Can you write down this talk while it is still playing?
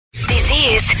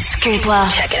is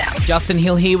Scoopla. Check it out. Justin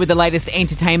Hill here with the latest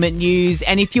entertainment news.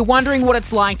 And if you're wondering what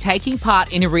it's like taking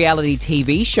part in a reality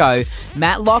TV show,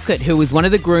 Matt Lockett, who was one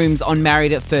of the grooms on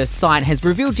Married at First Sight, has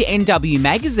revealed to NW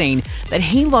Magazine that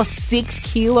he lost 6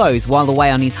 kilos while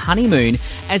away on his honeymoon,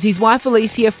 as his wife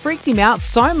Alicia freaked him out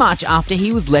so much after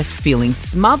he was left feeling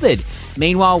smothered.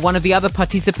 Meanwhile, one of the other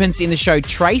participants in the show,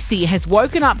 Tracy, has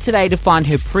woken up today to find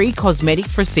her pre-cosmetic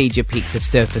procedure pics have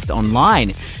surfaced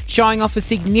online. Showing off a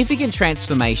significant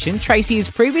transformation, Tracy has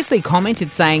previously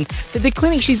commented saying that the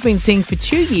clinic she's been seeing for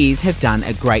 2 years have done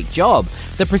a great job.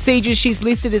 The procedures she's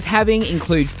listed as having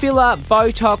include filler,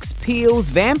 Botox, peels,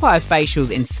 vampire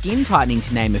facials and skin tightening,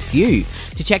 to name a few.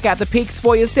 To check out the pics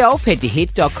for yourself, head to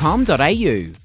hit.com.au.